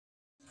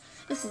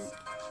This is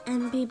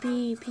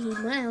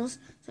MPP Miles.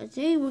 So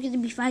today we're going to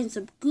be finding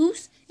some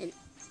goofs and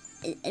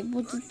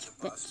Edward's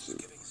inspection.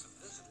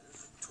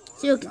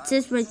 See, look, it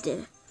says right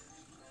there.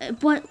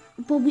 But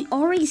we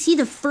already see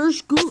the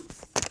first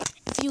goof.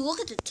 If you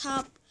look at the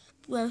top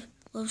where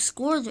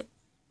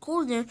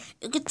corner,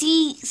 you can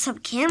see some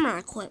camera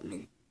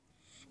equipment.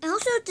 And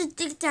also to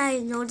think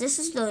that this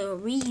is the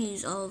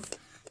reuse of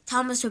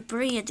Thomas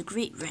O'Brien at the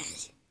Great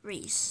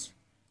Race.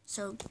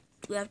 So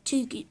we have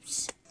two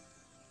goofs.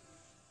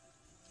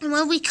 And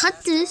when we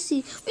cut this,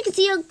 we can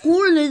see how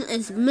Gordon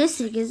is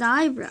missing his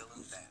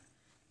eyebrows.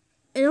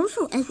 And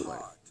also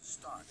Edward.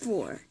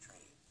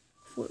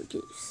 Four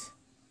goofs.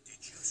 Did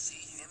you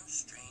see him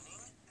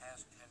straining?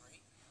 Asked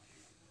Henry.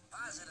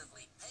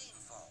 Positively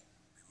painful,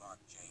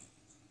 remarked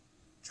James.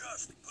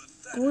 Just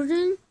pathetic.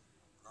 Gordon?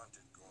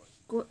 Grunted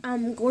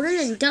Gordon. Gordon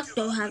and Duck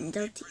don't have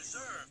their teeth.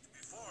 Preserved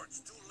before it's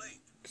too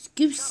late.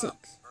 Goof 6.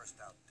 Burst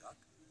out Duck.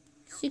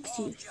 6 You're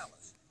all years.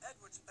 jealous.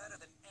 Edward's better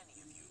than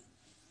any of you.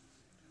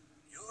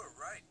 You're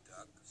right,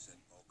 Duck, said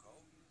Boko.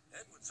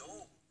 Edward's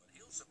old, but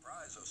he'll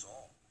surprise us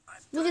all.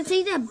 We can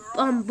see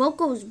that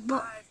Boko's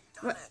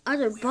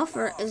other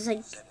buffer is like,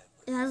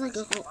 it has like a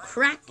little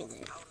crack in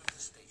it.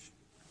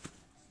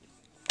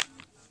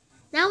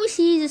 Now we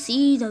see the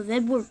seeds of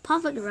Edward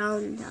puffing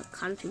around the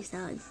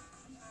countryside.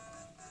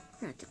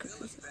 Not the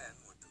countryside. Ben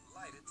were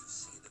delighted to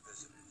see the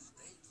visitors.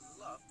 They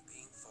loved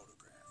being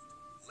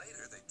photographed.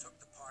 Later, they took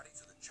the party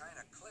to the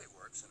China Clay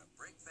Works in a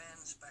brake van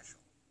special.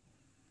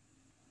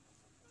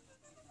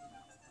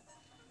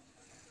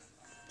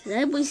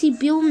 Then we see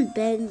Bill and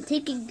Ben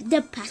taking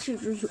the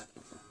passengers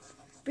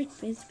brake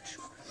van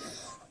special.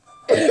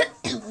 It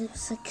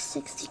was like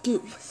 60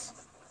 goofs.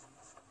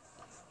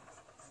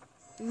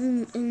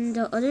 In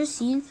the other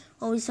scene,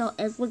 where we saw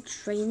Edward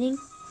training,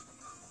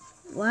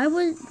 why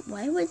would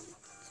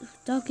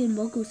Duck and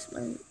Boko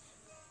smile?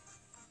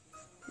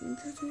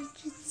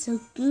 So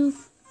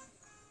goof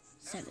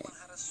 7. Everyone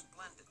had a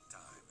splendid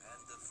time,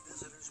 and the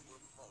visitors were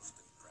most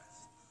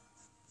impressed.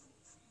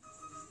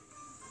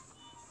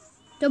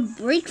 The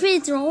brake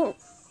fans are all.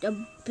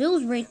 The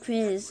Bill's brake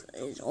fan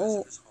is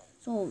all.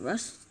 It's all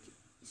rusty.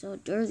 It's all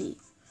dirty.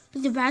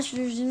 Look, the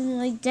passengers and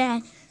like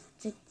that.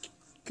 The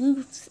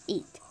goofs 8.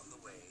 On the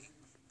way,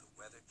 the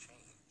weather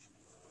changed.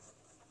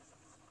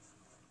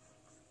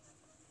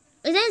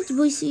 And then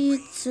we see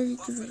it starting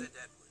to Buffeted rain.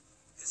 Edward.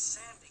 His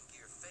sanding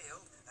gear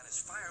failed, and his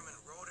firemen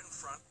rode in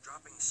front,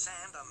 dropping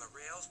sand on the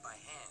rails by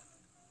hand.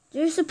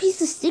 There's a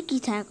piece of sticky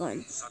tack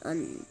on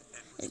Suddenly,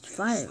 its Edward's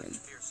fireman.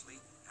 sledged fiercely,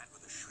 and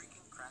with a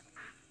shrieking crack,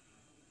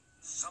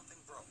 something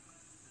broke.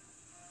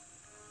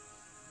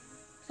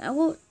 That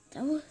was.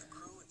 The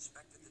crew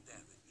inspected the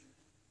damage.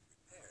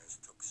 Repairs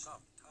took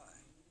some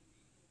time.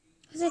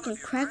 It's like a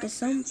crack of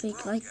something,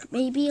 like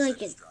maybe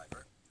like it.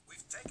 Driver,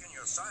 we've taken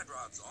your side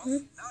rods off. Hmm?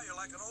 Now you're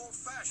like an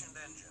old-fashioned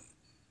engine.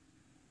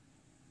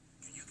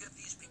 Can you get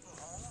these people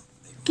home?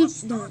 They Keep must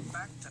start going.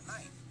 back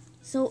tonight.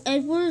 So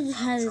Edward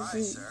has Try,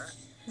 his, sir,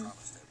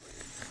 promised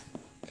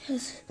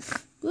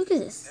Edward. look at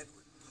this. Edward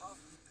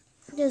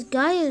puffed, This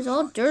guy is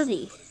all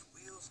dirty. but his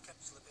wheels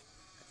kept slipping,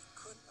 and he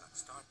could not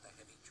start the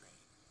heavy train.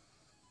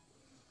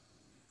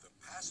 The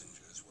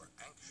passengers were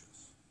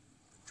anxious.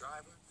 The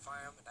driver,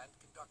 fireman, and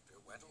conductor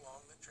went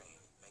along the train,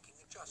 making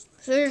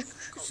adjustments.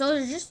 So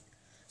there's just.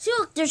 See,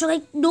 look, there's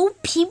like no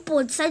people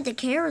inside the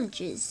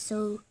carriages.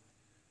 So,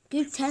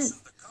 good 10.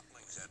 Loosened the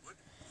couplings, Edward.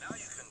 Now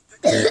you can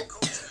pick up the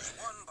coaches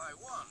one by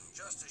one,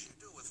 just as you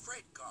do with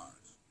freight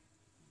cars.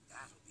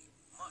 That'll be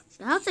much.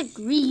 That's like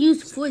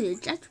reused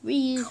footage. That's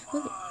reused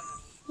Come footage.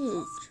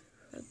 on.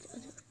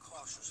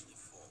 Cautiously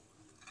forward.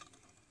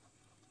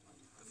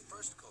 The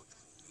first coach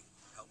moving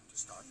helped to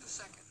start the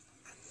second,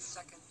 and the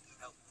second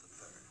helped the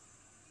third.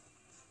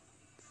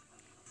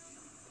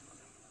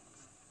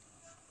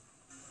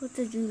 What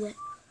to do that?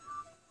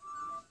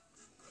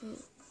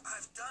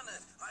 I've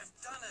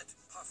done it,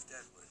 puffed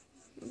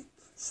Edward.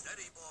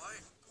 Steady, boy,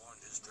 warned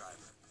his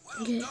driver.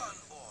 Well Okay. done,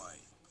 boy.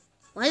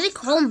 Why do they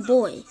call him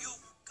boy? You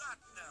got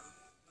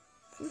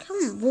them. They call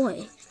him boy. To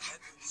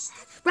Edward's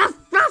steady Ruff,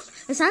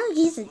 ruff! It sounds like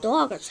he's a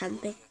dog or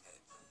something.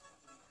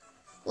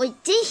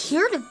 Wait, did he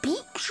hear the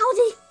beat? How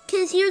did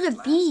he hear the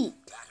beat?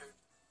 battered,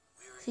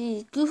 weary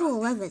See, Google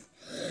 11.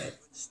 Edward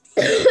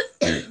steered.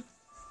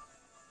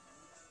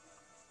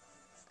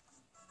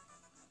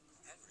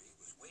 Henry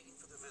was waiting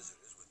for the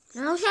visitors with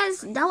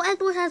the Now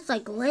Edward has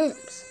like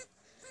lamps.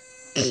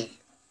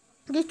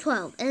 Good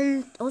 12.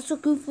 And also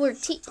good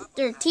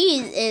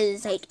 13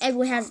 is like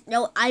Edward has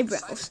no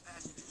eyebrows.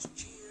 passengers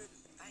cheered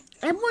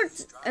and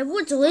thanked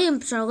Edward's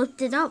lamps are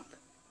lifted up.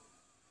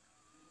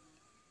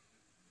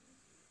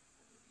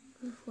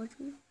 Good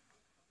 14.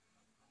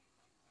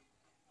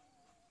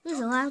 There's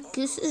a lot of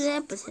this is the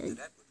episode.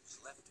 Edward was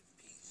left in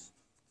peace.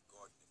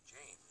 Gordon and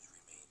James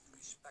remained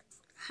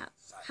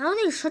respectful. How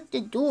they shut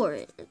the door?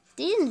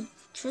 They didn't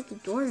shut the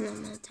door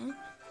in that time.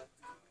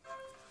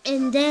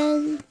 And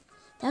then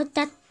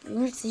that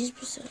was the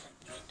episode.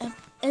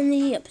 In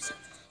the episode.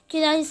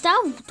 Okay, guys,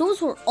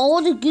 those were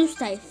all the goofs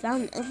that I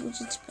found in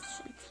Edward's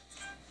expression.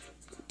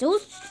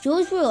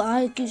 those were a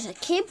lot of goofs. I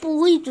can't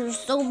believe there's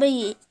so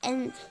many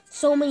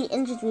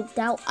engines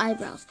without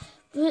eyebrows.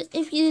 But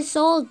if you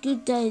saw a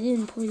goof that I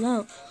didn't point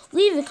out,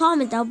 leave a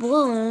comment down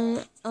below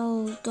and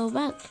I'll go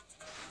back.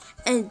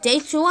 And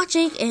thanks for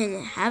watching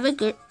and have a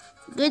good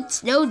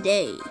snow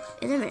day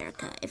in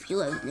America if you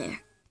live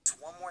there.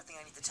 One more thing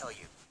I need to tell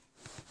you.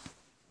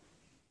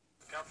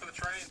 Look out for the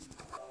train.